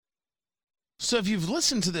So if you've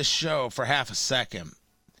listened to this show for half a second,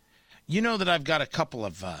 you know that I've got a couple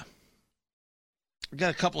of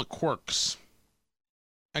quirks.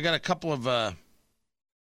 I got a couple of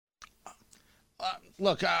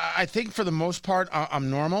look, I think for the most part I'm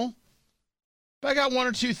normal. But I got one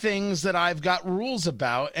or two things that I've got rules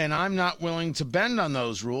about, and I'm not willing to bend on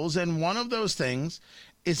those rules. And one of those things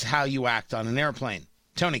is how you act on an airplane.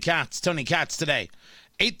 Tony Katz today.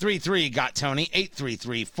 833-GOT-TONY,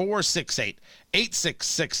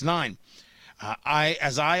 833-468-8669.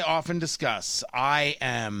 As I often discuss, I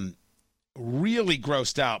am really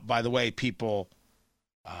grossed out by the way people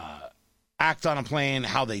act on a plane,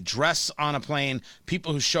 how they dress on a plane,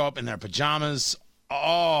 people who show up in their pajamas.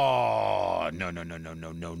 Oh,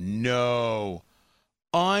 no.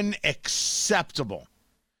 Unacceptable.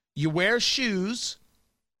 You wear shoes.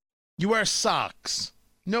 You wear socks.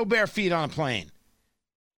 No bare feet on a plane.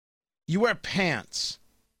 You wear pants.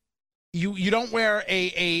 You don't wear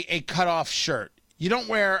a cut-off shirt. You don't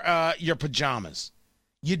wear your pajamas.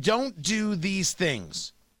 You don't do these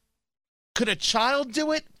things. Could a child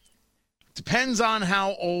do it? Depends on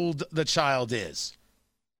how old the child is.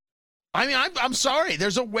 I mean, I'm sorry.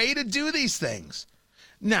 There's a way to do these things.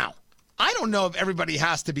 Now, I don't know if everybody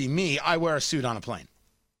has to be me. I wear a suit on a plane.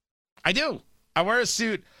 I do. I wear a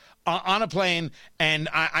suit on a plane, and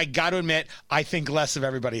I got to admit, I think less of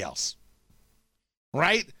everybody else.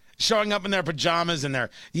 Right? Showing up in their pajamas and the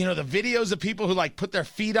videos of people who like put their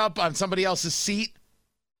feet up on somebody else's seat.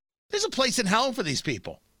 There's a place in hell for these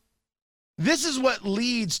people. This is what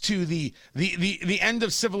leads to the end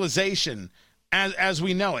of civilization as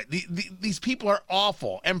we know it. These people are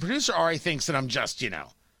awful. And producer Ari thinks that I'm just,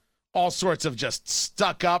 all sorts of just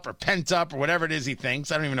stuck up or pent up or whatever it is he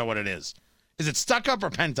thinks. I don't even know what it is. Is it stuck up or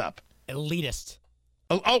pent up? Elitist.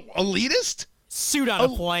 Oh, elitist? Suit on a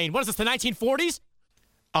plane. What is this, the 1940s?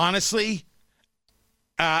 Honestly,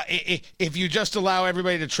 if you just allow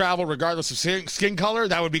everybody to travel regardless of skin color,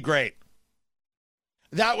 that would be great.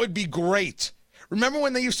 That would be great. Remember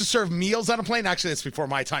when they used to serve meals on a plane? Actually, that's before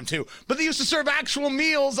my time too. But they used to serve actual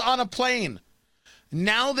meals on a plane.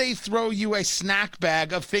 Now they throw you a snack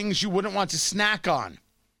bag of things you wouldn't want to snack on.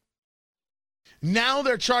 Now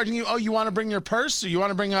they're charging you. Oh, you want to bring your purse? Or you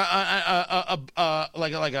want to bring a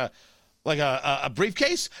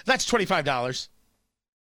briefcase? That's $25.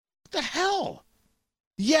 What the hell?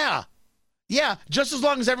 Yeah. Just as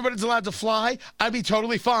long as everybody's allowed to fly, I'd be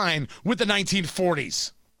totally fine with the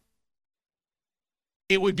 1940s.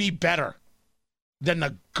 It would be better than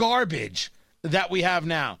the garbage that we have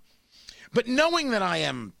now. But knowing that I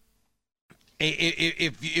am,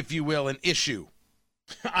 if you will, an issue,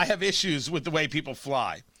 I have issues with the way people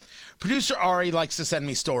fly. Producer Ari likes to send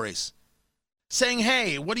me stories saying,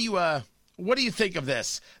 hey, what do you think of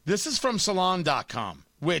this? This is from salon.com,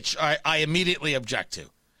 which I immediately object to.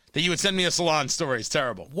 That you would send me a salon story is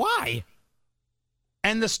terrible. Why?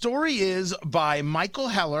 And the story is by Michael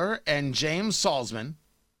Heller and James Salzman.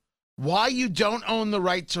 Why you don't own the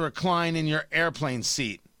right to recline in your airplane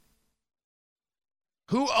seat.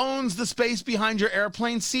 Who owns the space behind your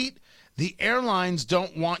airplane seat? The airlines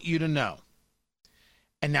don't want you to know.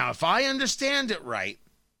 And now, if I understand it right,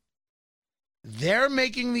 they're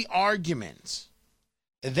making the argument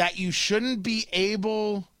that you shouldn't be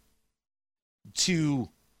able to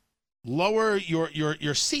lower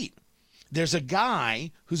your seat. There's a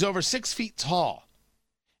guy who's over 6 feet tall,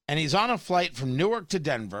 and he's on a flight from Newark to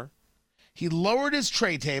Denver. He lowered his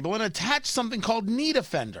tray table and attached something called Knee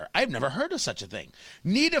Defender. I've never heard of such a thing.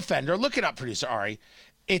 Knee Defender, look it up, producer Ari.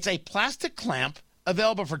 It's a plastic clamp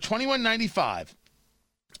available for $21.95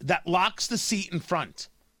 that locks the seat in front.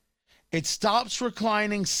 It stops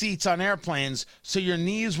reclining seats on airplanes so your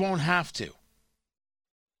knees won't have to.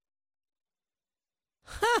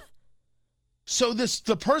 Huh. So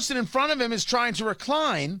the person in front of him is trying to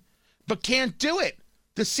recline, but can't do it.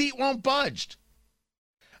 The seat won't budge.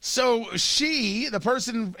 So the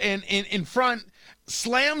person in front,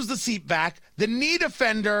 slams the seat back. The Knee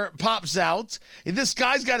Defender pops out. This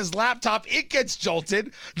guy's got his laptop. It gets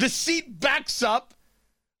jolted. The seat backs up,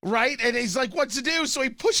 right? And he's like, what to do? So he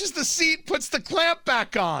pushes the seat, puts the clamp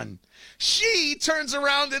back on. She turns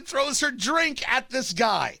around and throws her drink at this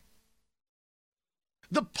guy.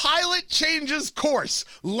 The pilot changes course,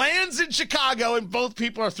 lands in Chicago, and both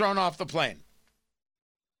people are thrown off the plane.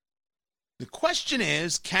 The question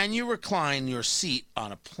is, can you recline your seat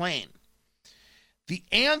on a plane? The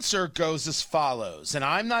answer goes as follows, and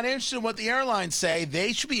I'm not interested in what the airlines say.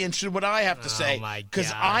 They should be interested in what I have to say. Oh, my God.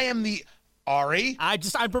 Because I am the... Ari?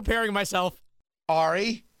 I'm preparing myself.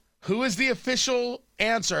 Ari, Who is the official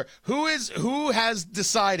answer? Who has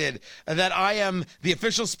decided that I am the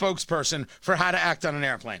official spokesperson for how to act on an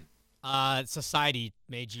airplane? Society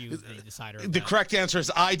made you the decider. The correct answer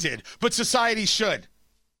is I did, but society should.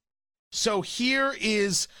 So here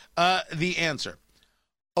is the answer.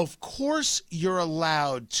 Of course, you're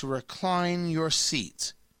allowed to recline your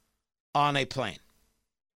seat on a plane.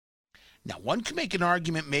 Now, one can make an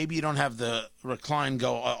argument maybe you don't have the recline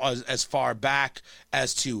go as far back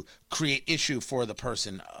as to create issue for the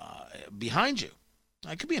person behind you.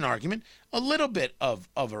 That could be an argument, a little bit of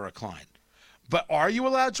a recline. But are you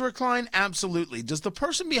allowed to recline? Absolutely. Does the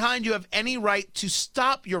person behind you have any right to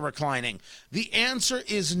stop your reclining? The answer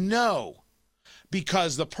is no,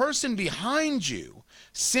 because the person behind you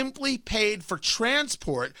simply paid for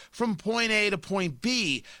transport from point A to point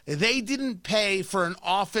B. They didn't pay for an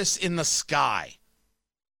office in the sky.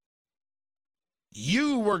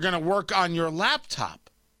 You were going to work on your laptop.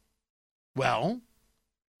 Well,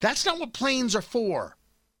 that's not what planes are for.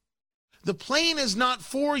 The plane is not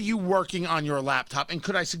for you working on your laptop. And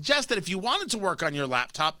could I suggest that if you wanted to work on your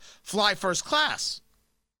laptop, fly first class?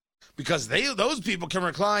 Because those people can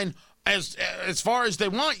recline as far as they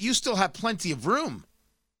want. You still have plenty of room.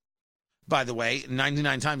 By the way,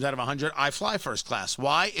 99 times out of 100, I fly first class.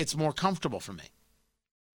 Why? It's more comfortable for me.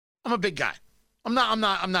 I'm a big guy. I'm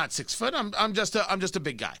not 6 foot. I'm just a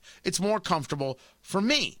big guy. It's more comfortable for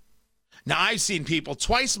me. Now, I've seen people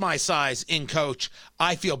twice my size in coach.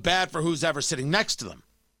 I feel bad for who's ever sitting next to them.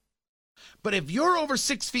 But if you're over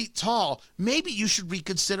 6 feet tall, maybe you should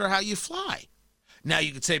reconsider how you fly. Now,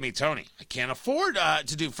 you could say to me, Tony, I can't afford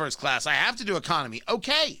to do first class. I have to do economy.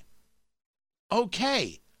 Okay.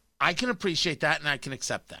 I can appreciate that and I can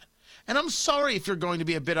accept that. And I'm sorry if you're going to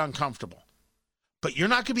be a bit uncomfortable. But you're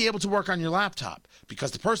not going to be able to work on your laptop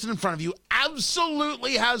because the person in front of you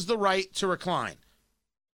absolutely has the right to recline.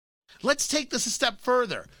 Let's take this a step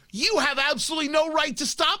further. You have absolutely no right to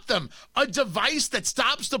stop them. A device that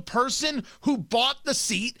stops the person who bought the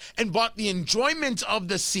seat and bought the enjoyment of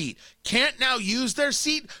the seat can't now use their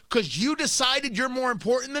seat because you decided you're more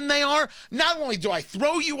important than they are. Not only do I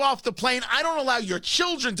throw you off the plane, I don't allow your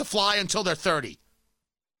children to fly until they're 30.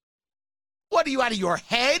 What are you, out of your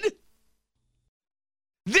head?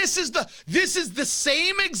 This is the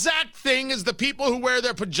same exact thing as the people who wear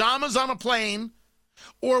their pajamas on a plane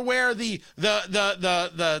or wear the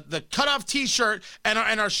cut-off T-shirt and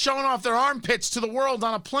are showing off their armpits to the world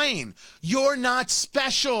on a plane. You're not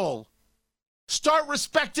special. Start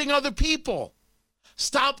respecting other people.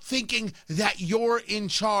 Stop thinking that you're in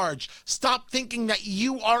charge. Stop thinking that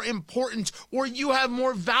you are important or you have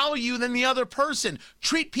more value than the other person.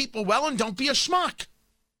 Treat people well and don't be a schmuck.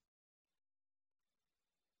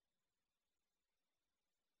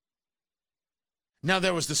 Now,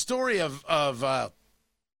 there was the story of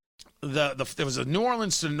there was a New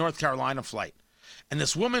Orleans to North Carolina flight, and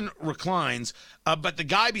this woman reclines, but the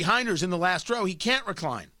guy behind her is in the last row. He can't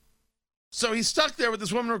recline. So he's stuck there with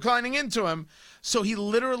this woman reclining into him. So he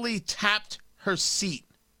literally tapped her seat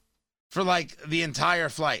for like the entire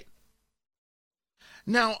flight.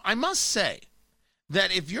 Now, I must say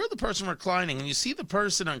that if you're the person reclining and you see the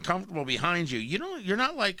person uncomfortable behind you, you're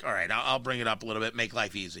not like, all right, I'll bring it up a little bit, make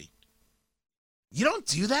life easy. You don't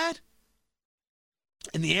do that.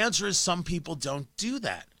 And the answer is some people don't do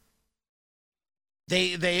that.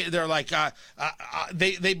 They're like,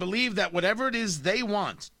 they believe that whatever it is they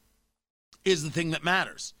want is the thing that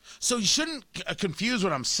matters. So you shouldn't confuse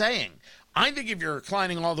what I'm saying. I think if you're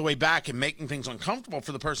reclining all the way back and making things uncomfortable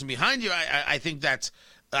for the person behind you, I think that's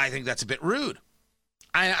a bit rude.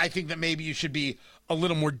 I think that maybe you should be a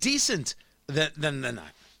little more decent than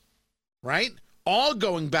that, right? All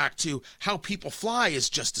going back to how people fly is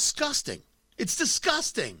just disgusting. It's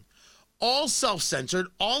disgusting. All self-centered,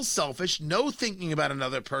 all selfish, no thinking about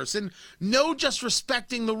another person, no just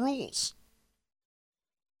respecting the rules.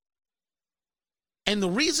 And the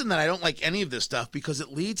reason that I don't like any of this stuff, because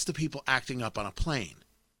it leads to people acting up on a plane.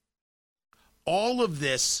 All of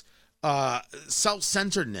this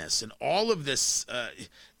self-centeredness and all of this,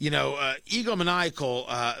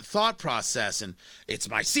 egomaniacal thought process, and it's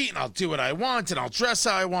my seat and I'll do what I want and I'll dress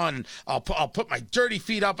how I want and I'll put my dirty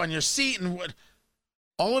feet up on your seat, and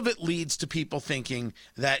all of it leads to people thinking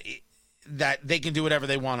that they can do whatever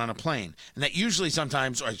they want on a plane, and that usually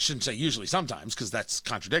sometimes, or I shouldn't say usually sometimes because that's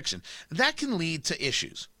contradiction, that can lead to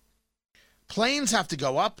issues. Planes have to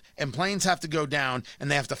go up and planes have to go down,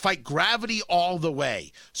 and they have to fight gravity all the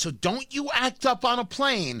way. So don't you act up on a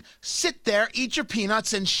plane. Sit there, eat your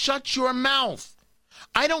peanuts, and shut your mouth.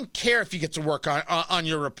 I don't care if you get to work on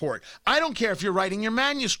your report. I don't care if you're writing your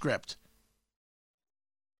manuscript.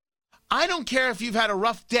 I don't care if you've had a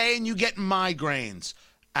rough day and you get migraines.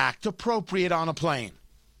 Act appropriate on a plane.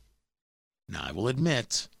 Now, I will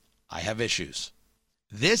admit, I have issues.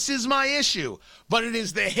 This is my issue, but it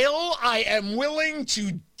is the hill I am willing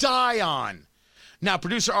to die on. Now,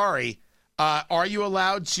 producer Ari, are you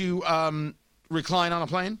allowed to recline on a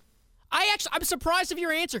plane? I'm surprised of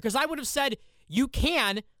your answer because I would have said you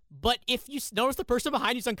can, but if you notice the person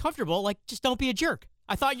behind you is uncomfortable, like just don't be a jerk.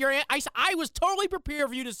 I thought I was totally prepared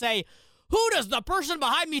for you to say, "Who does the person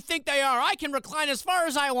behind me think they are? I can recline as far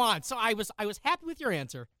as I want." So I was happy with your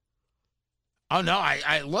answer. Oh no!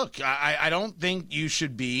 I don't think you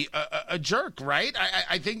should be a jerk, right?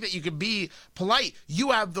 I think that you could be polite.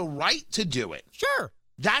 You have the right to do it. Sure.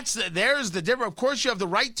 There's the difference. Of course, you have the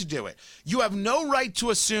right to do it. You have no right to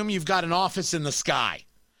assume you've got an office in the sky.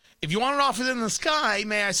 If you want an office in the sky,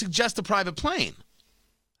 may I suggest a private plane?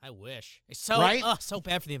 I wish. It's so right? So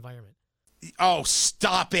bad for the environment. Oh,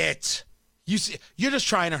 stop it! You're just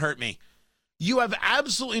trying to hurt me. You have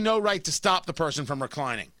absolutely no right to stop the person from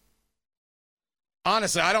reclining.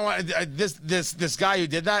 Honestly, I don't want this guy who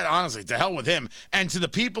did that. Honestly, to hell with him. And to the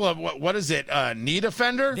people of what is it? Need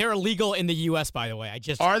offender? They're illegal in the U.S. By the way.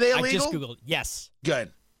 Are they illegal? I just googled. Yes.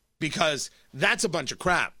 Good, because that's a bunch of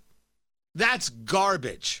crap. That's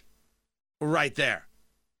garbage, right there.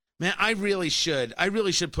 Man, I really should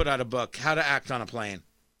put out a book, How to Act on a Plane.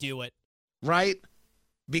 Do it. Right?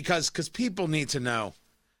 Because people need to know.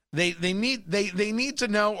 They need to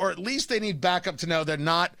know, or at least they need backup to know they're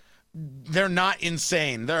not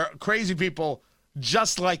insane. There are crazy people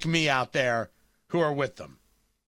just like me out there who are with them.